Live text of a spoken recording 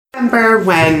remember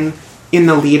when, in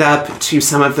the lead up to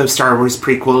some of those Star Wars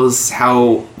prequels,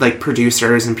 how, like,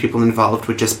 producers and people involved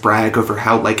would just brag over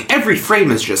how, like, every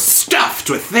frame is just stuffed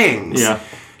with things. Yeah.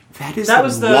 That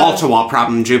was the wall-to-wall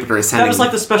problem in Jupiter Ascending. That was like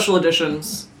the special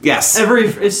editions. Yes.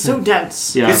 It's so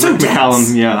dense. Yeah, it's so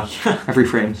dense. McCallum, yeah. Every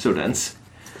frame, so dense.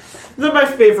 Then my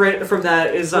favorite from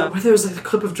that is where there was like a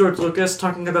clip of George Lucas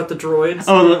talking about the droids.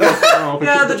 Oh,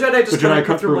 yeah, the Jedi just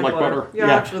cut through like butter.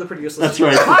 Yeah, actually, they're pretty useless. That's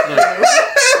right. Actually,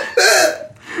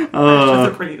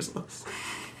 they're pretty useless.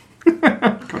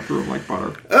 Cut through like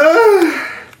butter.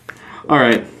 All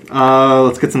right,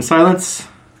 let's get some silence.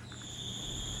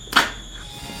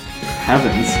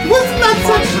 Heavens. Wasn't that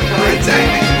such great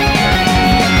timing?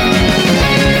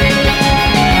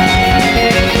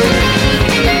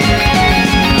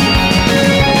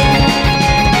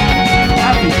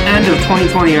 End of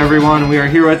 2020, everyone. We are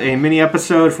here with a mini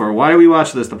episode for Why Do We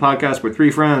Watch This, the podcast where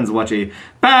three friends watch a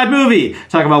bad movie,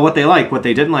 talk about what they like, what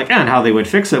they didn't like, and how they would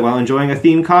fix it while enjoying a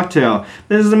themed cocktail.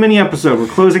 This is a mini episode. We're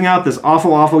closing out this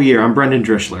awful, awful year. I'm Brendan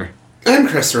Drischler. I'm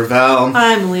Chris Ravel.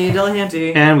 I'm Lee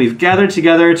Delahanty. And we've gathered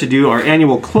together to do our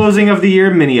annual closing of the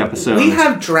year mini episode. We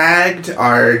have dragged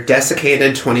our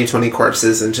desiccated 2020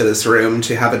 corpses into this room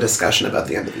to have a discussion about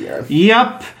the end of the year.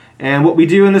 Yep. And what we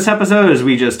do in this episode is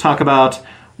we just talk about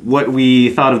what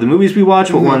we thought of the movies we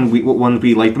watched, what ones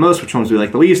we like the most, which ones we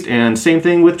like the least, and same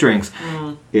thing with drinks.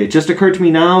 It just occurred to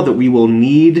me now that we will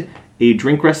need a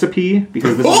drink recipe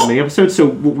because this is a mini episode, so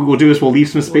what we will do is we'll leave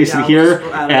some space in here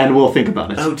and we'll think about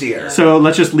it. Oh dear. So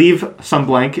let's just leave some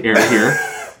blank air here.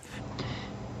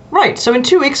 Right, so in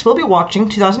 2 weeks we'll be watching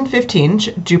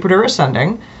 2015 Jupiter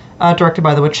Ascending, directed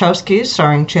by the Wachowskis,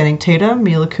 starring Channing Tatum,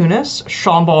 Mila Kunis,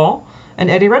 Sean Ball,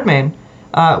 and Eddie Redmayne.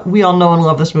 We all know and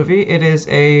love this movie. It is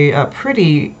a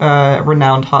pretty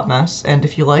renowned hot mess, and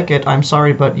if you like it, I'm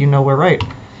sorry, but you know we're right.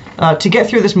 To get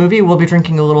through this movie, we'll be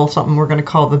drinking a little something we're going to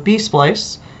call the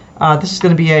B-Splice. This is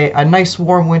going to be a nice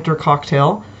warm winter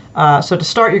cocktail. So to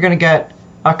start, you're going to get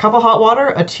a cup of hot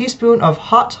water, a teaspoon of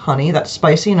hot honey, that's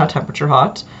spicy, not temperature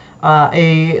hot,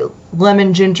 a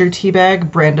lemon ginger tea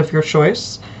bag, brand of your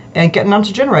choice, and get an ounce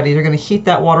of gin ready. You're going to heat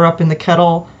that water up in the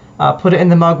kettle, put it in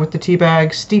the mug with the tea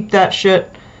bag, steep that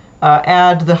shit,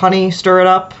 add the honey, stir it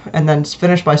up, and then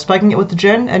finish by spiking it with the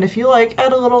gin. And if you like,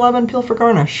 add a little lemon peel for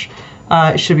garnish.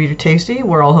 It should be tasty,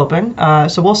 we're all hoping.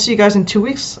 So we'll see you guys in 2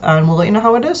 weeks, and we'll let you know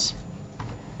how it is.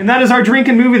 And that is our drink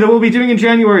and movie that we'll be doing in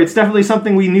January. It's definitely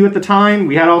something we knew at the time.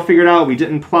 We had all figured out. We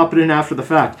didn't plop it in after the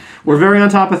fact. We're very on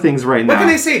top of things right now. What can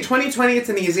I say? 2020, it's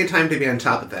an easy time to be on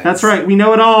top of things. That's right. We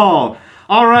know it all.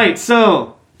 All right,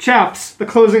 so chaps, the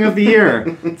closing of the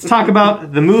year. Let's talk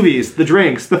about the movies, the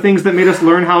drinks, the things that made us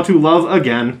learn how to love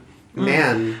again.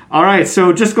 Man. All right,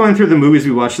 so just going through the movies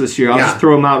we watched this year, I'll just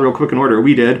throw them out real quick in order.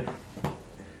 We did.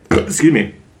 Excuse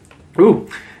me.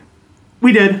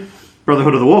 We did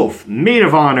Brotherhood of the Wolf, Maid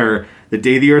of Honor, The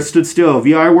Day the Earth Stood Still,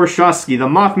 V.I. Warshawski, The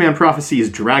Mothman Prophecies,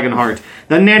 Dragonheart,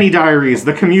 The Nanny Diaries,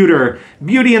 The Commuter,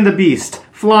 Beauty and the Beast,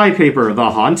 Flypaper,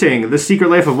 The Haunting, The Secret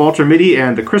Life of Walter Mitty,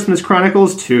 and The Christmas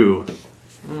Chronicles 2.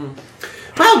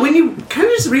 Wow, when you kind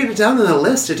of just read it down on the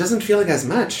list, it doesn't feel like as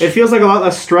much. It feels like a lot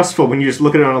less stressful when you just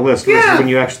look at it on a list versus when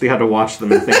you actually had to watch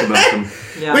them and think about them.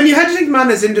 Yeah. When you had to take them on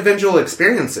as individual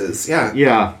experiences,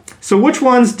 Yeah. So which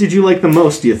ones did you like the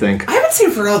most, do you think? I would say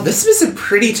overall, this was a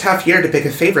pretty tough year to pick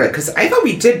a favorite, because I thought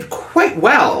we did quite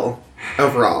well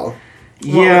overall.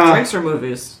 Well, with drinks or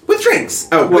movies? With drinks.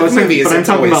 Oh, well, with movies, but I'm it's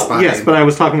talking always about fine. Yes, but I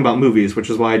was talking about movies,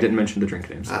 which is why I didn't mention the drink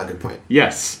names. Ah, good point.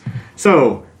 Yes.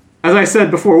 So, as I said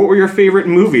before, what were your favorite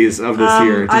movies of this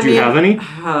year? Did you have any?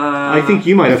 I think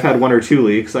you might have had one or two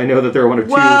leaks. I know that there are one or two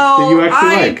that you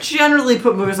actually like. I generally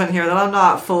put movies on here that I'm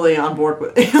not fully on board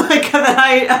with. Like, that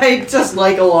I just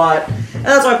like a lot. And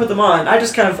that's why I put them on. I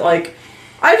just kind of like...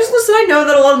 I just listen. I know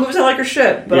that a lot of movies I like are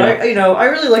shit, but I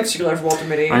really like Secret Life of Walter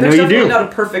Mitty. I know you do. There's definitely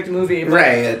not a perfect movie, but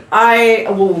right. I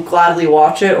will gladly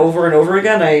watch it over and over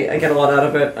again. I get a lot out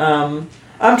of it.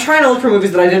 I'm trying to look for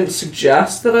movies that I didn't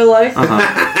suggest that I like.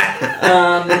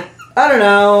 I don't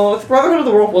know. Brotherhood of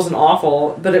the Wolf wasn't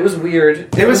awful, but it was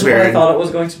weird. It was weird. What I thought it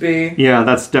was going to be. Yeah,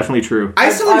 that's definitely true.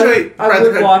 I still enjoy I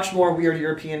would watch more weird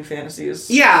European fantasies.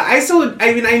 Yeah, I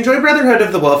enjoy Brotherhood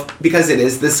of the Wolf because it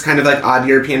is this kind of, like, odd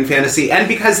European fantasy, and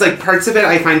because, like, parts of it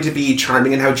I find to be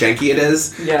charming in how janky it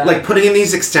is. Yeah. Like, putting in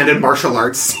these extended martial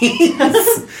arts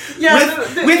scenes.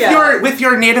 Yeah. With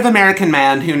your Native American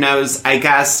man who knows, I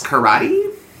guess, karate?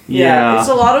 Yeah, it's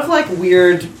a lot of, like,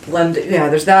 weird blend. Yeah,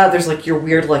 there's that. There's, like, your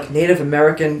weird, like, Native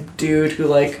American dude who,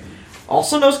 like,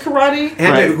 also knows karate.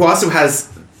 And who also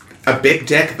has a big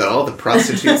dick, though. The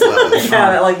prostitutes love it.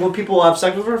 Yeah, like, when people have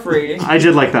sex with for free. I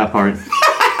did like that part.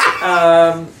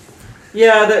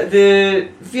 Yeah, the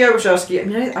V.R. Wachowski. I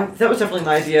mean, that was definitely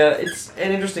my idea. It's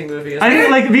an interesting movie. I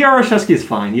think like V.R. Wachowski is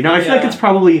fine. You know, I feel like it's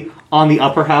probably on the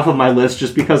upper half of my list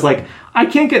just because like I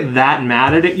can't get that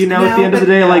mad at it. You know, at the end of the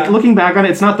day, like looking back on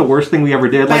it, it's not the worst thing we ever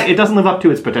did. Like it doesn't live up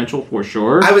to its potential for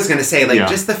sure. I was gonna say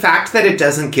just the fact that it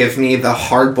doesn't give me the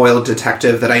hard-boiled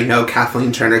detective that I know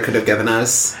Kathleen Turner could have given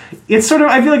us. It's sort of.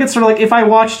 I feel like it's sort of like if I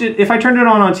watched it, if I turned it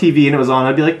on TV and it was on,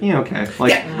 I'd be like, yeah, okay,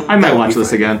 like I might watch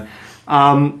this again.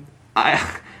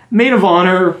 Maid of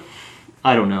Honor,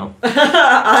 I don't know.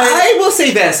 I will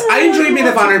say this. I enjoyed Maid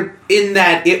of Honor in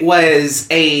that it was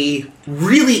a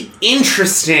really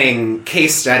interesting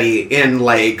case study in,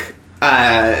 like,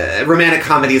 romantic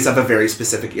comedies of a very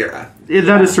specific era.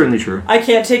 That is certainly true. I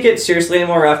can't take it seriously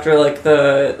anymore after, like,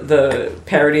 the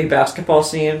parody basketball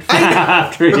scene.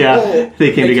 After,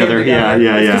 they came together. Yeah.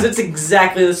 Because it's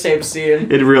exactly the same scene.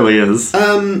 It really is.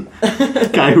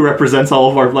 Guy who represents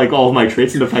all of my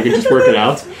traits, and if I could just work it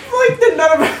out. Like,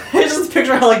 I just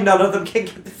picture how, like, none of them can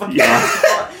get the fucking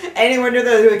basketball anywhere near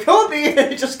the Kobe,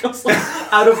 and it just goes, like,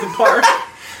 out of the park.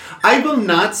 I will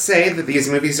not say that these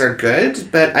movies are good,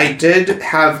 but I did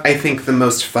have, I think, the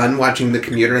most fun watching The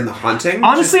Commuter and The Haunting.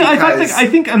 Honestly, I'm trying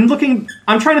to think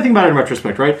about it in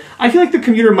retrospect, right? I feel like The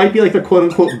Commuter might be like the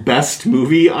quote-unquote best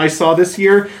movie I saw this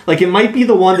year. Like, it might be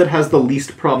the one that has the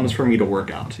least problems for me to work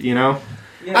out, you know?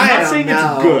 Yeah, I'm not saying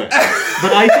it's good,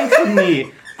 but I think for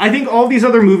me, I think all these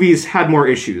other movies had more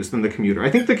issues than The Commuter.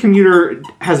 I think The Commuter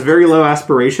has very low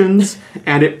aspirations,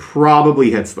 and it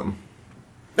probably hits them.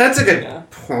 That's a good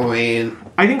point.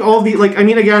 I think all the, like, I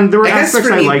mean, again, there were aspects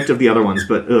I liked of the other ones,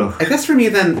 but ugh. I guess for me,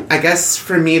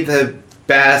 the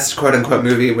best quote-unquote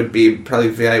movie would be probably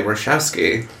V.I.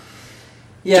 Wachowski.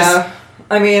 Yeah.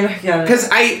 I mean, yeah. Because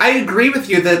I agree with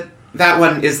you that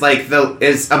one is, like,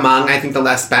 is among, I think, the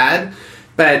less bad,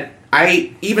 but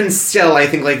I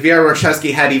think, like, V.R.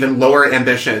 Wachowski had even lower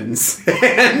ambitions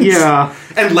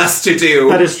and less to do.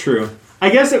 That is true. I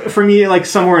guess for me, like,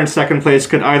 somewhere in second place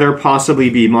could either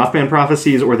possibly be Mothman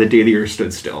Prophecies or The Day the Earth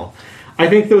Stood Still. I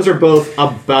think those are both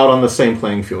about on the same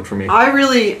playing field for me. I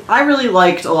really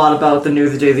liked a lot about The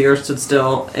Day the Earth Stood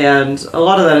Still, and a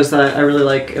lot of that is that I really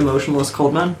like emotionless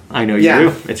cold men. I know you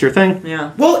do. It's your thing.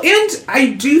 Yeah. Well, and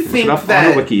I do think that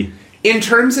on the wiki. In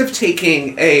terms of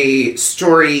taking a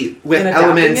story with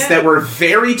elements that were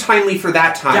very timely for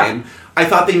that time, I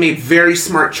thought they made very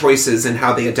smart choices in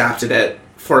how they adapted it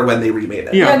for when they remade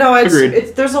it. Yeah, no,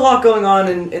 there's a lot going on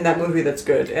in that movie that's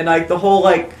good. And, like, the whole,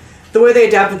 like, the way they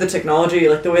adapted the technology,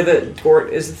 like, the way that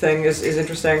Gort is the thing is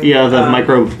interesting. Yeah, the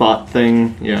microbot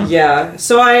thing, yeah. Yeah,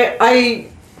 so I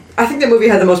think that movie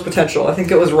had the most potential. I think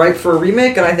it was ripe for a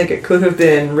remake, and I think it could have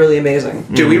been really amazing.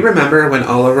 Do we remember when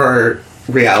all of our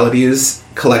realities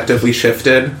collectively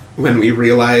shifted when we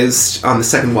realized on the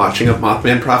second watching of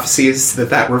Mothman Prophecies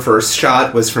that reverse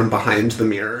shot was from behind the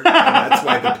mirror, and that's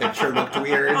why the picture looked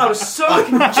weird? I was so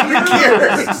confused.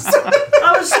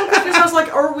 I was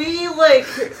like, are we, like...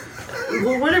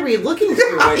 what are we looking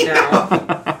through right now?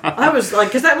 I was like,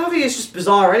 because that movie is just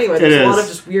bizarre anyway. There's a lot of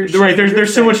just weird shit. Right,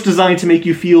 there's so much designed to make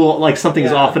you feel like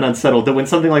something's off and unsettled that when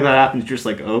something like that happens, you're just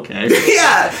like, okay.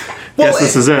 Yeah. Well,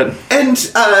 this is it.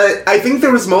 And I think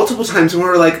there was multiple times when we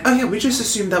were like, oh yeah, we just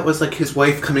assumed that was like his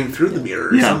wife coming through the mirror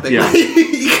or something. Yeah.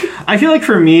 I feel like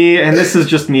for me, and this is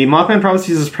just me, Mothman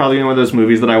Prophecies is probably one of those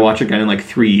movies that I watch again in like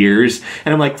 3 years,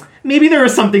 and I'm like, maybe there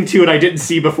was something to it I didn't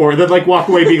see before, then like walk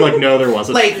away being like, no, there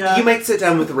wasn't. Like, you might sit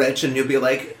down with Rich and you'll be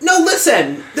like, no,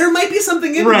 listen, there might be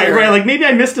something in there. Right, like maybe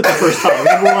I missed it the first time.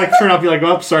 And we'll like turn out and be like,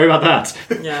 oh, sorry about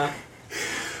that. Yeah.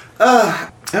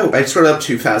 I scrolled up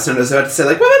too fast and I was about to say,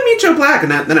 like, what about Meet Joe Black?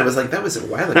 And then I was like, that was a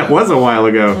while ago. That was a while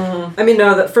ago. I mean,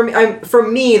 no, that for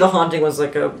me, The Haunting was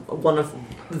like one of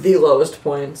the lowest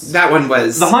points. That one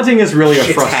was... The Haunting is really a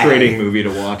frustrating movie to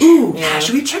watch. Ooh,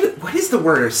 should we try to... What is the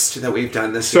worst that we've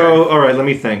done this year? So, alright, let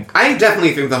me think. I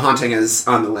definitely think The Haunting is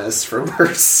on the list for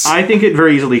worst. I think it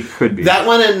very easily could be. That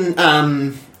one and,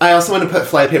 I also want to put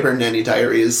Flypaper and Nanny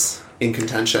Diaries in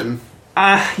contention.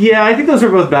 Yeah, I think those are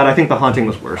both bad. I think The Haunting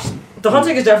was worse. The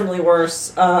Haunting is definitely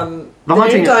worse. The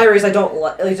Nanny Diaries, I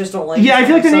just don't like. Yeah, I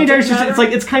feel like The Nanny Diaries,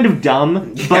 it's kind of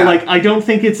dumb, but like I don't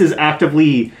think it's as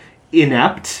actively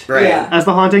inept as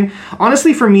The Haunting.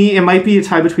 Honestly, for me, it might be a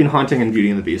tie between Haunting and Beauty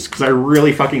and the Beast, because I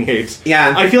really fucking hate.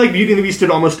 Yeah. I feel like Beauty and the Beast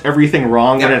did almost everything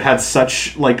wrong, and it had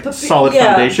such like solid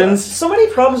foundations. So many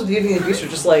problems with Beauty and the Beast are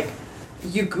just like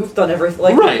you goofed on everything.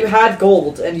 Like, Right. you had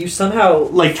gold, and you somehow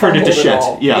Like, turned it to fumbled shit.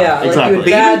 all. Yeah, like, exactly. you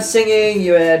They had bad even- singing,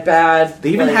 you had bad... They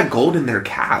even like, had gold in their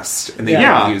cast, and they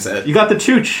Yeah, didn't use it. you got the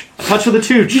Tooch. Touch of the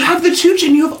Tooch. You have the Chooch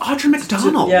and you have Audra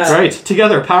McDonald. Yeah. Right,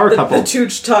 together, power the couple.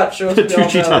 Tooch touch. The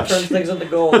Toochy touch. Turns things into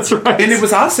gold. That's right. And it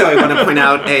was also, I want to point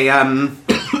out,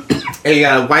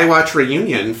 a Why Watch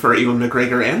reunion for Ewan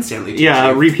McGregor and Stanley Tucci.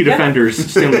 Yeah, repeat Yeah. offenders,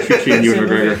 Stanley Tucci and Ewan Same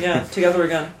movie, McGregor. Yeah, together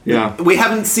again. Yeah. We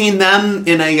haven't seen them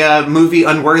in a movie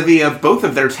unworthy of both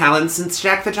of their talents since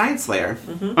Jack the Giant Slayer.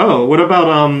 Oh, what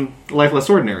about Life Less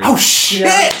Ordinary? Oh, shit!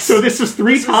 Yeah. So this is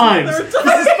three times. the This third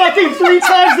time. is fucking 3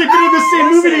 times they've been in the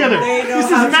same movie together. They know This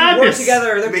is how to work madness.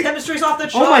 together. Their They- chemistry's off the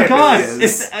charts. Oh my god! It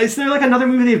Is there like another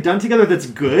movie they've done together that's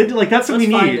good? Like that's what Let's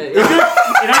we find need. it.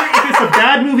 If it's a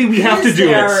bad movie, we have to do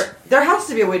it. There has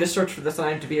to be a way to search for this on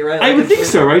IMDb, right? I Like, would think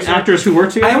so, right? Actors who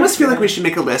work together. I almost feel like we should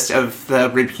make a list of the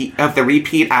repeat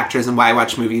actors in Why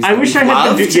Watch movies. I that wish we've I had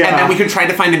them loved, do- yeah. and then we could try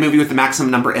to find a movie with the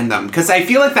maximum number in them. Because I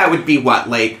feel like that would be what,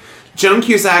 like Joan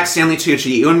Cusack, Stanley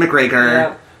Tucci, Ewan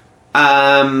McGregor,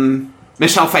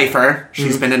 Michelle Pfeiffer.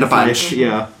 She's been in a bunch.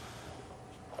 Yeah.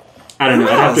 I don't know.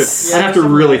 Who I'd have to. else? I'd have to Yeah,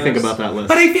 really some think others. about that list.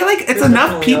 But I feel like it's There's enough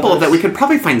definitely people others. that we could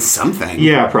probably find something.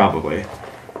 Yeah, probably.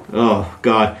 Oh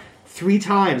god. 3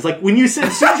 times. Like when you said,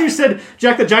 as soon as you said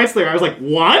Jack the Giant Slayer, I was like,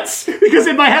 what? Because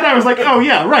in my head I was like, oh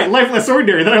yeah, right, Life Less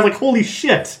Ordinary. Then I was like, holy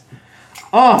shit.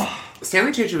 Oh,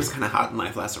 Stanley Tucci was kind of hot in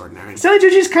Life Less Ordinary. Stanley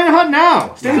Tucci's kind of hot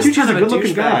now. Stanley He's Tucci's kind a of a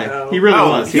good-looking douchebag, guy. though. He really Oh,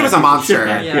 was. he yeah. was a monster.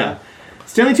 Shitbag, Yeah.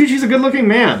 Stanley Tucci's a good-looking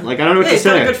man. Like I don't know what Yeah, to he's say.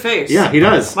 got a good face. Yeah, he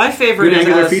does. My favorite Good is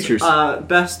angular as, features.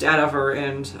 best dad ever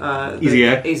in Easy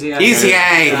A. Easy A. Easy A.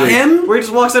 Yeah. Him? Where he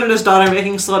just walks out at his daughter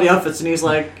making slutty outfits, and he's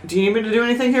like, "Do you need me to do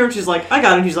anything here?" And she's like, "I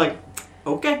got it." And he's like,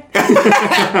 "Okay,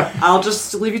 I'll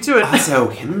just leave you to it." Also,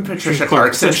 him and Patricia Clark,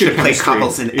 Clarkson such should good play chemistry.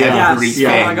 couples in Yeah. everything.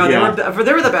 Yes. Oh my god, Yeah.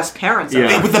 they were the best parents. Yeah.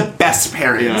 Ever. They were the best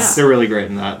parents. Yeah, they're really great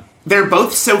in that. They're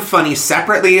both so funny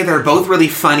separately. They're both really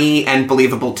funny and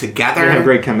believable together. They have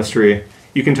great chemistry.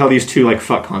 You can tell these two like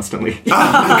fuck constantly. Oh my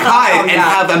god! Oh, and yeah.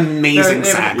 have amazing They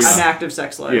have sex. an active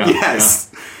sex life. Yeah.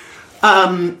 Yes.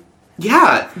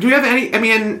 Yeah. Do we have any? I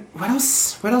mean, what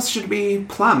else? What else should we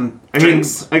plumb? I mean,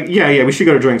 Drinks? yeah, we should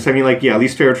go to drinks. I mean, like, yeah,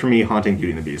 least favorite for me, Haunting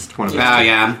Beauty and the Beast. One of those. Oh two.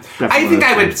 yeah. Definitely I think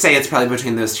I those would two. say it's probably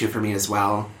between those two for me as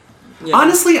well. Yeah.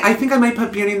 Honestly, I think I might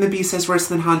put Beauty and the Beast as worse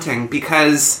than Haunting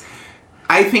because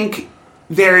I think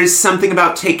there is something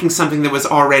about taking something that was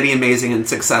already amazing and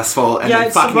successful and Yeah, then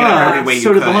it's fucking it up about- every way you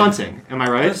So could. did The Haunting. Am I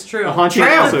right? That's true. The Haunting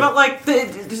True. also. But like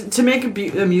to make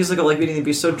a musical like Beauty and the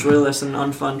Beast so joyless and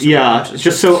unfun. To Yeah, watch, it's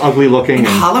just so ugly looking. And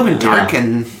hollow and dark yeah.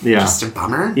 and Yeah. just a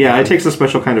bummer. Yeah, it takes a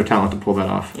special kind of talent to pull that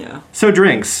off. Yeah. So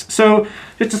drinks. So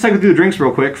just to cycle through the drinks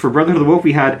real quick. For Brotherhood of the Wolf,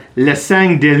 we had Le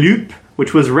Sang de Loup,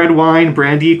 which was red wine,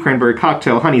 brandy, cranberry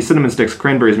cocktail, honey, cinnamon sticks,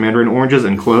 cranberries, mandarin oranges,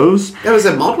 and cloves. That was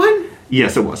a mulled one?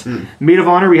 Yes, it was. Maid of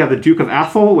Honor, we have the Duke of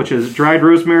Athol, which is dried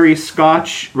rosemary,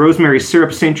 scotch, rosemary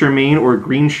syrup, Saint Germain, or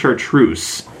green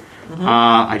chartreuse.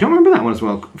 I don't remember that one as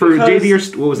well. For Day of the Year,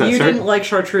 what was that? You Sorry? didn't like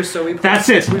chartreuse, so we. That's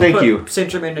it. we Thank put you. Saint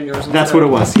Germain in yours. That's instead. what it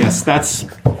was. Yes, that's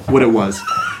what it was.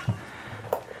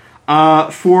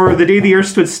 For The Day the Earth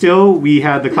Stood Still, we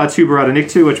had the Klaatu Barada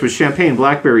Niktu, which was champagne,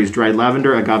 blackberries, dried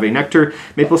lavender, agave nectar,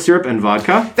 maple syrup, and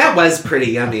vodka. That was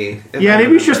pretty yummy. if Yeah, I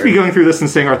maybe we should just be remember. going through this and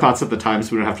saying our thoughts at the time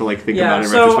so we don't have to like think about Yeah. it in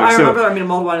So retrospect. I remember. I mean,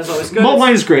 mulled wine is always good. Mulled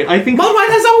wine is great. I think Mulled wine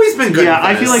has always been good. yeah, with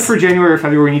I feel this. like for January or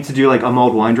February we need to do like a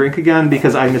mulled wine drink again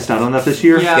because I missed out on that this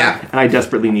year. Yeah. Yeah. And I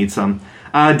desperately need some.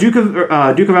 Duke of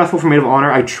Athol for Maid of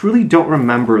Honor, I truly don't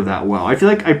remember that well. I feel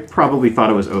like I probably thought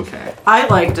it was okay. I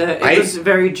liked it. It I- was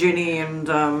very ginny and.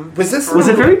 Was this Was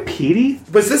it very peaty?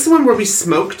 Was this the one where we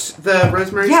smoked the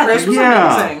rosemary? Yeah, spray? this was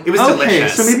Yeah. amazing. It was Okay,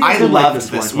 delicious. so maybe I I did like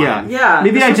loved this one. Yeah. Yeah.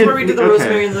 Maybe this I was did. where we did the okay.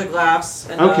 rosemary in the glass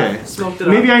and Okay. smoked it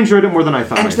Maybe up. I enjoyed it more than I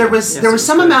thought. And I there did. was Yes, there it was was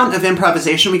some good. amount of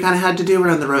improvisation we kind of had to do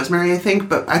around the rosemary, I think,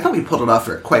 but I thought we pulled it off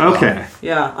quite well. Okay.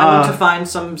 Yeah, I went to find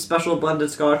some special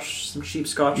blended scotch, some cheap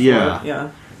scotch. for Yeah. it. Yeah.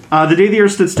 The Day the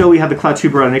Earth Stood Still, we had the Klaatu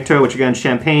Barada Nikto, which again,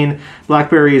 champagne,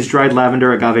 blackberries, dried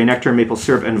lavender, agave nectar, maple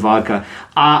syrup, and vodka.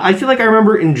 I feel like I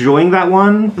remember enjoying that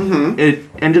one. Mm-hmm. It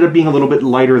ended up being a little bit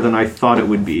lighter than I thought it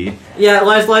would be. Yeah,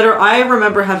 Lies Lighter. I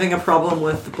remember having a problem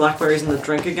with the blackberries in the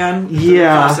drink again. The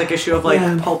Yeah. classic issue of like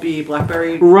Yeah. pulpy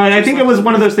blackberry. Right, I think it was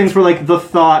one of those things where like the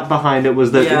thought behind it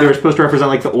was that Yeah. they were supposed to represent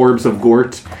like the orbs of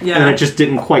Gort, Yeah. and it just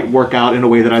didn't quite work out in a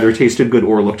way that either tasted good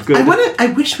or looked good. I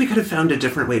wish we could have found a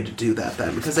different way to do that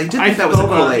then, because I did think that was a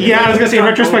cool idea. Yeah, I was gonna say in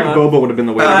retrospect, boba would have been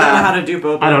the way. I don't know Yeah. how to do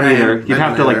boba. I don't Right. either. You'd I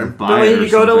have to don't like either. buy But it when or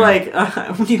you go to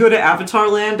something. when you go to Avatar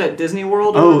Land at Disney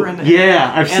World, Oh, over in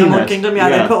yeah, I've seen Animal that. Kingdom, Yeah.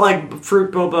 they put like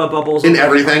fruit boba bubbles In over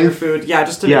everything? your food. Yeah,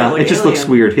 just to make Yeah, it, like, it just alien. looks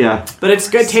weird. Yeah, But it's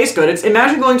good, tastes good. It's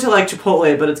imagine going to like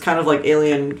Chipotle, but it's kind of like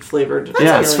alien flavored.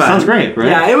 yeah, sounds it fun. sounds great, right?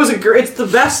 Yeah, it was it's the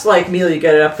best like meal you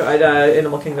get at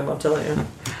Animal Kingdom. I'm telling you.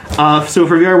 So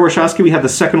for VR Warshawski, we had the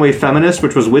second wave feminist,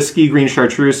 which was whiskey, green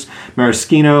chartreuse,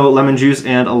 maraschino, lemon juice,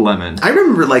 and a lemon. I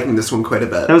remember liking this one quite a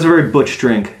bit. That was a very butch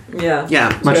drink, Yeah.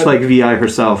 Yeah. much good. like Vi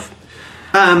herself.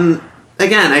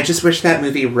 Again, I just wish that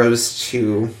movie rose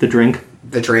to The drink.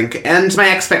 the drink and my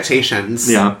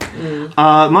expectations. Yeah.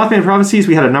 Mothman Prophecies,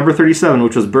 we had a number 37,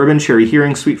 which was bourbon, cherry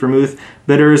hearing, sweet vermouth,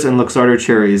 bitters, and Luxardo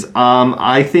cherries.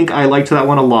 I think I liked that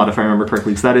one a lot, if I remember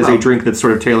correctly, because that is a drink that's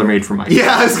sort of tailor-made for my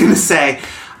Yeah, I was gonna say.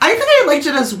 I think I liked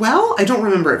it as well. I don't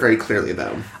remember it very clearly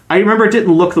though. I remember it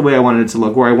didn't look the way I wanted it to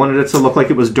look, where I wanted it to look like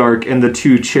it was dark, and the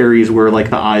two cherries were like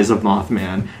the eyes of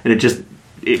Mothman, and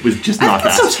it was just I not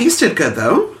think it that. still tasted good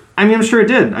though. I mean, I'm sure it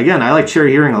did. Again, I like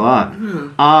cherry hearing a lot.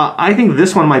 I think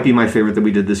this one might be my favorite that we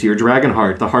did this year.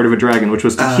 Dragonheart, the Heart of a Dragon, which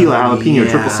was tequila, jalapeno,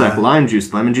 yeah. triple sec, lime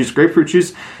juice, lemon juice, grapefruit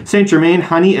juice, Saint Germain,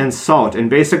 honey, and salt. And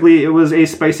basically, it was a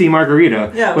spicy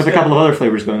margarita Yeah, it with was a good. couple of other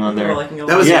flavors going on We're there. liking it a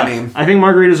That lot. was Yeah, yummy. I think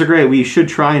margaritas are great. We should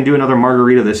try and do another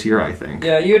margarita this year, I think.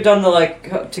 Yeah, you had done the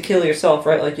like tequila yourself,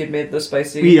 right? Like you'd made the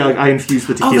spicy. Yeah, I infused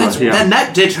the Oh, tequila. that's yeah. and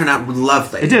that did turn out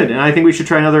lovely. It did, and I think we should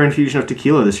try another infusion of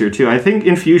tequila this year too. I think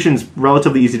infusion's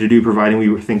relatively easy to do, providing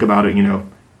we think about it,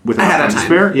 without Ahead of time to time.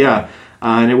 spare. Yeah,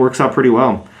 and it works out pretty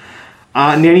well.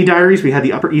 Nanny Diaries, we had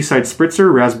the Upper East Side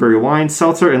Spritzer, raspberry wine,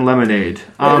 seltzer, and lemonade.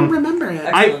 I don't remember it.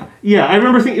 Excellent. I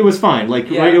remember thinking it was fine.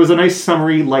 Yeah. Right, it was a nice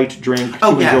summery light drink to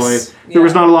Oh, enjoy. yes. There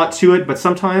was Yeah. not a lot to it, but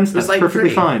sometimes was that's light and perfectly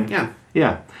fruity. fine. Yeah.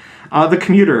 Yeah. The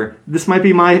Commuter. This might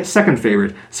be my second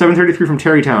favorite. 733 from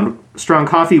Terrytown. Strong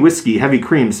coffee, whiskey, heavy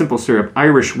cream, simple syrup,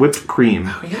 Irish whipped cream.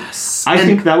 Yes. I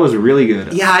think that was really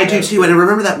good. Yeah, I do too. And I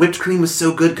remember that whipped cream was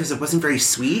so good because it wasn't very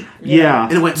sweet. Yeah.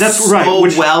 And it went That's so right.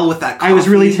 Which well with that coffee. I was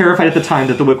really terrified at the time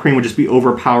that the whipped cream would just be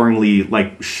overpoweringly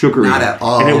sugary. Not at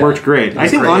all. And it worked great. I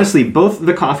was think great. honestly, both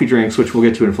the coffee drinks, which we'll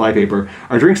get to in Flypaper,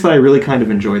 are drinks that I really kind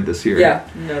of enjoyed this year. Yeah,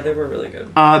 no, they were really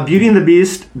good. Beauty and the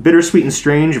Beast, bittersweet and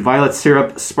strange, violet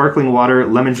syrup, sparkling water,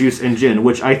 lemon juice, and gin,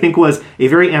 which I think was a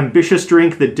very ambitious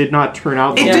drink that did not turn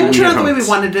out the It way didn't we turn had out the way we hoped.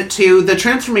 wanted it to. The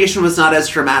transformation was not as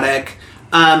dramatic.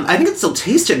 I think it still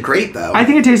tasted great though. I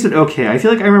think it tasted okay. I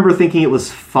feel like I remember thinking it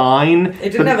was fine.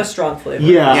 It didn't have a strong flavor.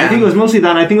 Yeah, Yeah. I think it was mostly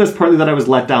that. I think it was partly that I was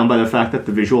let down by the fact that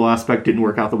the visual aspect didn't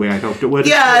work out the way I hoped it would.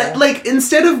 Yeah, like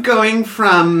instead of going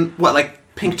from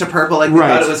pink to purple like we Right.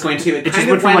 thought it was going to, it just kind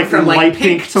went of from, went from light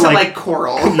pink pink to to, like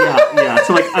coral. yeah,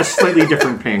 so a slightly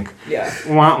different pink. Yeah.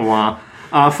 Wah wah.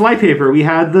 Flypaper, we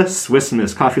had the Swiss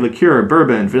Miss, coffee liqueur,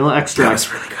 bourbon, vanilla extract,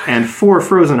 was really good. and 4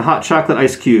 frozen hot chocolate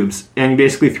ice cubes. And you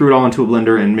basically threw it all into a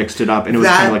blender and mixed it up, and it was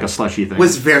That kind of like a slushy thing.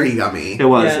 Was very yummy. It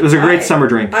was. Yeah, It was a great I- summer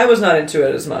drink. I was not into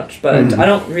it as much, but I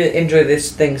don't really enjoy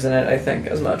these things in it. I think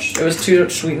as much. It was too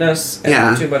much sweetness and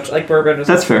Yeah. too much bourbon. Was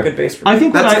That's a fair. good base for I me.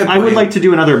 think that That's a good I would point. like to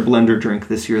do another blender drink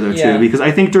this year, though, Yeah. too, because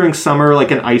I think during summer,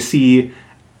 an icy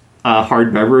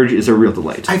hard beverage is a real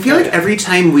delight. I feel like every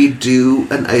time we do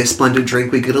an ice blended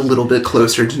drink, we get a little bit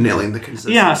closer to nailing the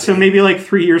consistency. Yeah, so maybe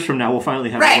 3 years from now we'll finally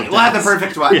have it Right, worked we'll have out. the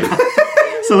perfect one.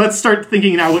 So let's start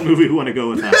thinking now what movie we want to go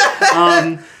with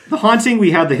that. The Haunting,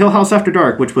 we had The Hill House After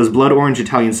Dark, which was blood orange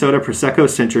Italian soda, Prosecco,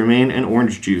 Saint Germain, and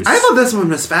orange juice. I thought this one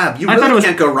was fab. You I thought really it was-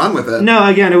 can't go wrong with it. No,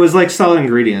 again, it was solid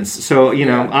ingredients. So,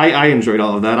 I enjoyed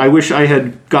all of that. I wish I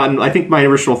had gotten, I think my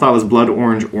original thought was blood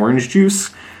orange juice.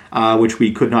 Which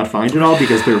we could not find at all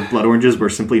because their blood oranges were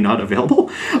simply not available.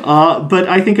 But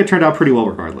I think it turned out pretty well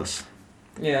regardless.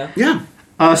 Yeah. Yeah.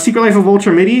 Secret Life of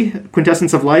Walter Mitty,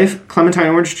 Quintessence of Life, Clementine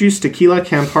Orange Juice, Tequila,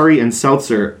 Campari, and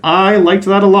Seltzer. I liked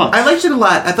that a lot. I liked it a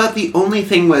lot. I thought the only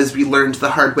thing was we learned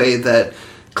the hard way that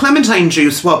clementine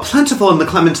juice, while plentiful in the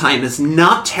clementine, is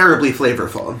not terribly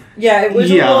flavorful. Yeah, it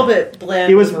was Yeah. a little bit bland.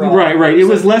 It was overall. right. It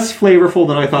was less flavorful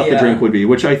than I thought the Yeah. drink would be,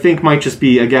 which I think might just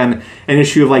be again an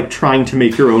issue of trying to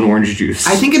make your own orange juice.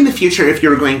 I think in the future, if you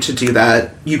were going to do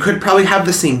that, you could probably have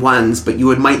the same ones, but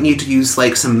might need to use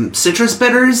some citrus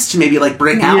bitters to maybe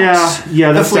bring out Yeah,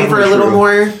 the that's flavor a definitely little true.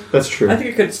 more. That's true. I think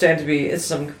it could stand to be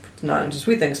some not just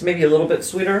sweet things, maybe a little bit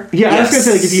sweeter. Yeah, I was Yes.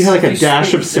 gonna say if you had a You dash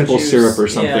squeeze of the simple juice, syrup or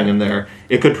something yeah. in there,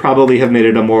 it could probably have made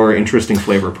it a more interesting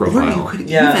flavor Or you profile. could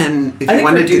Yeah, even, if I you think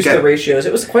wanted to reduce get... the ratios.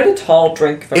 It was quite a tall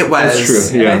drink. If I It recall. was. That's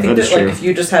true. And Yeah, I think that's that true. if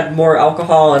you just had more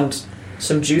alcohol and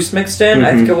some juice mixed in,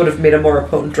 I think it would have made a more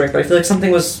potent drink. But I feel like something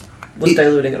was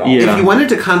diluting it all. Yeah. If you wanted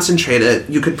to concentrate it,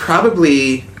 you could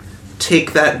probably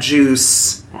take that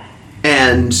juice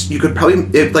And you could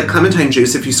probably, like clementine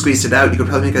juice, if you squeezed it out, you could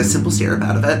probably make a simple syrup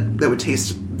out of it that would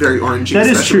taste very orangey. That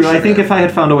is especially true. with I think sugar. if I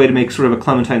had found a way to make sort of a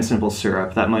clementine simple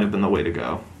syrup, that might have been the way to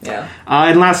go. Yeah.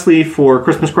 And lastly, for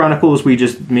Christmas Chronicles, we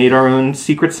just made our own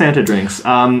Secret Santa drinks.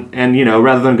 And,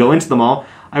 rather than go into them all,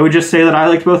 I would just say that I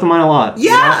liked both of mine a lot.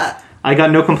 Yeah! I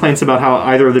got no complaints about how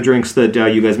either of the drinks that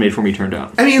you guys made for me turned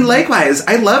out. I mean, likewise,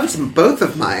 I loved both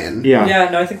of mine. Yeah. Yeah,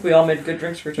 no, I think we all made good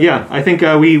drinks for each other. Yeah, I think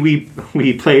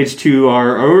we played to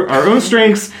our own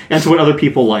strengths and to what other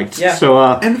people liked. Yeah. So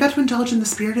And we got to indulge in the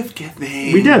spirit of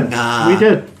giving. we did. We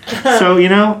did. So,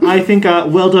 I think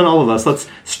well done all of us. Let's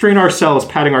strain ourselves,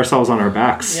 patting ourselves on our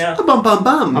backs. Yeah. A bum bum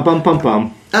bum. A bum bum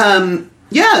bum.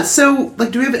 Yeah, so,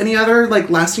 do we have any other,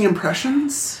 lasting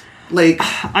impressions?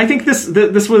 I think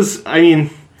this was, I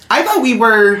thought we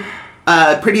were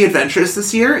pretty adventurous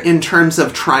this year in terms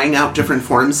of trying out different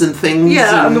forms and things.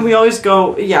 Yeah, and, we always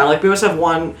go, we always have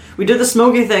one. We did the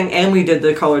smoky thing and we did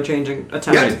the color changing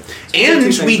attempt. Yeah. So did two And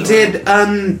things we in a did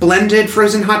row. blended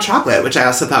frozen hot chocolate, which I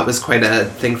also thought was quite a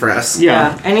thing for us.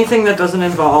 Yeah. Anything that doesn't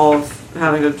involve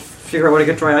having to figure out where to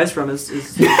get dry ice from is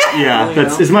Yeah, you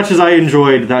that's know. as much as I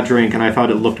enjoyed that drink and I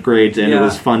thought it looked great and it Yeah.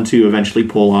 was fun to eventually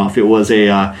pull off. It was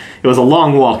a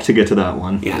long walk to get to that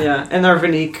one. Yeah. Yeah, and our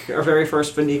very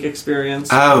first Vinique experience.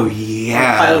 Oh, Our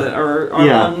yeah. pilot, our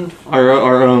Yeah, own.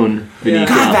 our own. Yeah.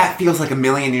 God, that feels like a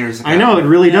million years ago. I know, it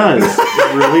really does.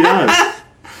 It really does.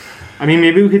 I mean,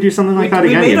 maybe we could do something like that We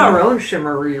again. made our own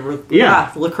shimmery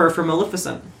liqueur for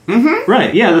Maleficent.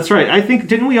 Right, yeah, that's right. I think,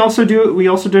 didn't we also do it? We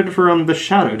also did it for The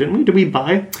Shadow, didn't we? Did we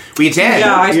buy? We did.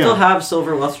 Yeah, I still Yeah. have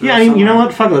silver luster. Yeah, you know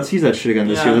what? Fuck it, let's use that shit again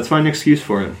this Yeah. year. Let's find an excuse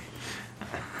for it.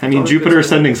 I mean, Always Jupiter good.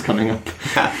 Ascending's coming up.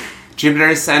 Jupiter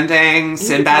Ascending,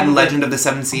 Sinbad and Legend of the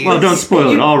Seven Seas. Well, don't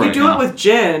spoil it all right You do now. it with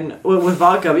gin, with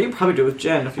vodka, but you can probably do it with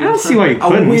gin. If you I don't see why you a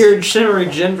couldn't. weird shimmery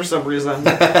gin for some reason.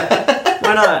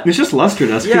 Why not? It's just luster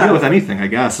dust. You Yeah. can do it with anything, I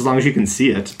guess, as long as you can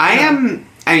see it.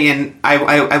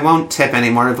 I won't tip any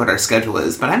more of what our schedule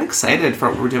is, but I'm excited for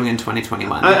what we're doing in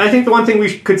 2021. I think the one thing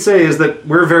we could say is that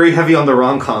we're very heavy on the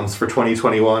rom-coms for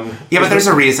 2021. yeah, but there's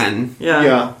a reason. Yeah.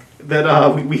 Yeah.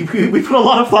 That we put a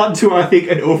lot of thought into, I think,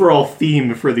 an overall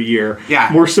theme for the year. Yeah.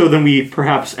 More so than we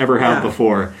perhaps ever have Yeah.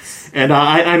 before. And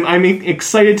I'm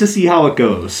excited to see how it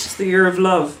goes. It's the year of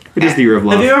love. It is the year of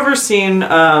love. Have you ever seen,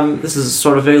 this is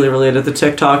sort of vaguely related, the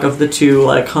TikTok of the two,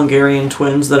 Hungarian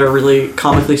twins that are really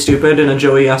comically stupid in a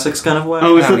Joey Essex kind of way?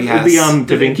 Oh, is Oh, it yes. the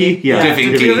Da Vinci? Yeah. Da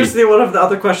Vinci. Did you ever see one of the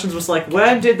other questions was like,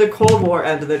 when did the Cold War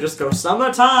end? And they just go,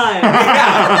 summertime.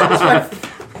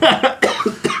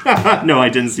 No, I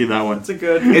didn't see that one. It's a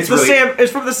good. It's the really- same.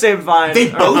 It's from the same Vine. They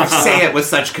both say it with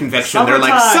such conviction. They're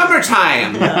like,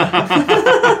 Summertime.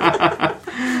 summertime!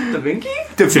 Da Vinci?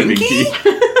 Da Da Vinci?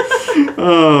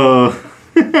 Oh,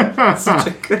 Such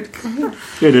a good.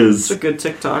 it is. It's a good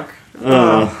TikTok.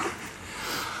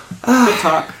 Good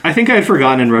talk. I think I had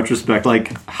forgotten in retrospect,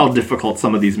 how difficult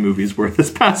some of these movies were this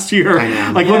past year. I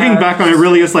know. Looking Yeah. back on it,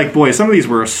 really is boy, some of these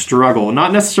were a struggle.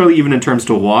 Not necessarily even in terms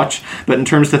to watch, but in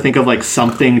terms to think of,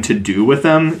 something to do with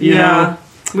them, you know?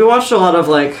 We watched a lot of,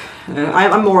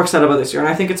 I'm more excited about this year, and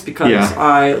I think it's because Yeah.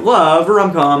 I love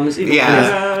rom-coms. Even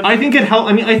Yeah. I think it helps.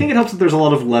 I mean, I think it helps that there's a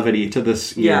lot of levity to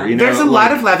this year. Yeah. You know? There's a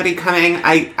lot of levity coming.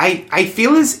 I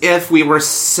feel as if we were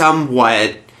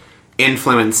somewhat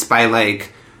influenced by,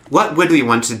 what would we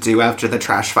want to do after the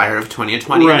trash fire of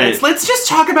 2020? Right. Let's just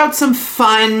talk about some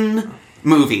fun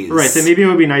movies. Right, then maybe it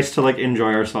would be nice to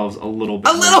enjoy ourselves a little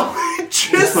bit. A little,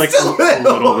 just Just a little. bit.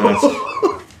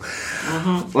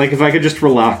 If I could just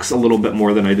relax a little bit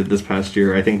more than I did this past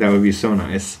year, I think that would be so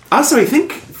nice. Also, I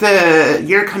think the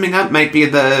year coming up might be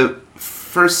the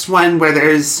first one where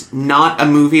there's not a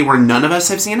movie where none of us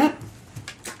have seen it.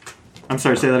 I'm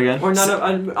sorry, say that again. Or none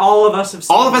of all of us have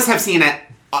seen All of us have seen it.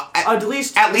 At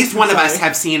least one of us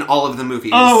have seen all of the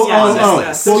movies. Oh, Yes, oh, yes, oh.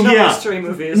 yes. Well, There's no yeah. mystery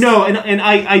movies. No, and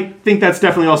I think that's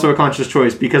definitely also a conscious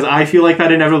choice because I feel like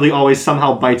that inevitably always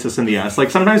somehow bites us in the ass.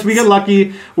 Sometimes we get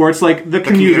lucky where it's the commuter,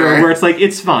 Commuter. where it's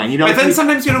it's fine. You know, But then like-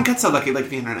 sometimes you don't get so lucky, like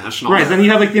the international. Right, then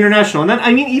you have the international. And then,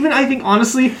 I think,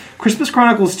 honestly, Christmas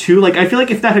Chronicles 2, I feel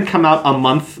like if that had come out a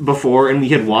month before and we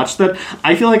had watched that,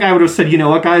 I feel like I would have said, you know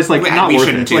what, guys, not we worth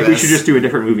shouldn't it. do We this. should just do a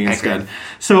different movie I instead. agree.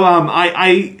 So,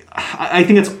 I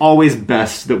think it's always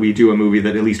best that we do a movie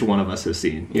that at least one of us has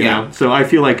seen, you Yeah. know? So I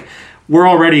feel like we're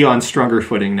already on stronger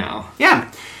footing now.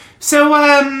 Yeah. So,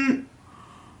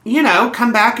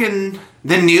 come back in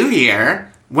the new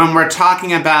year when we're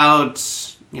talking about,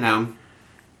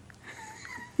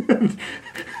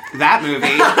 that movie.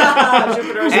 and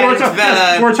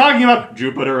We're the talking about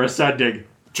Jupiter Ascending.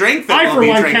 drink that I, we'll for be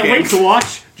one, drinking. can't wait to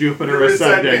watch Jupiter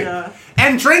Ascending.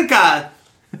 And drink a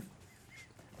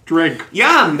drink.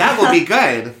 Yum, that will be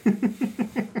good.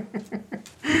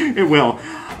 It will.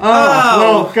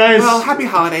 Well, guys. Well, happy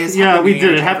holidays. Yeah, Happy we New did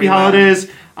Year it. to Happy everyone. holidays.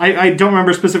 I don't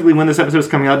remember specifically when this episode is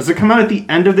coming out. Does it come out at the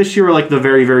end of this year or like the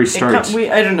very, very start?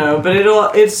 I don't know, but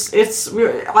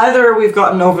either we've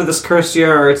gotten over this cursed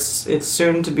year or it's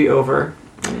soon to be over.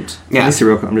 And Let me see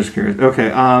real quick. I'm just curious. Okay.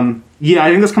 Yeah, I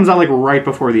think this comes out like right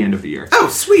before the end of the year. Oh,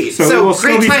 sweet. it So will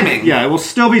still great be, timing. Yeah, it will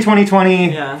still be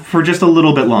 2020 for just a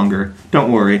little bit longer.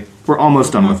 Don't worry. We're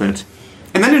almost done with it.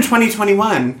 And then in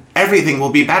 2021, everything will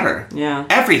be better. Yeah.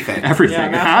 Everything. Everything. Yeah,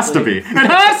 it has to be. naturally.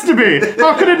 It has to be.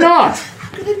 How could it not?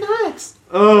 Good nuts.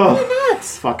 Oh,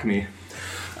 Nuts. fuck me.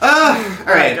 All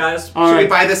right, guys. Should we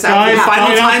buy this out for Guys, the final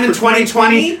buy it out time in for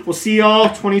 2020? We'll see y'all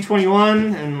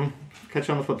 2021 and catch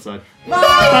you on the flip side. Bye.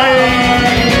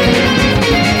 Bye.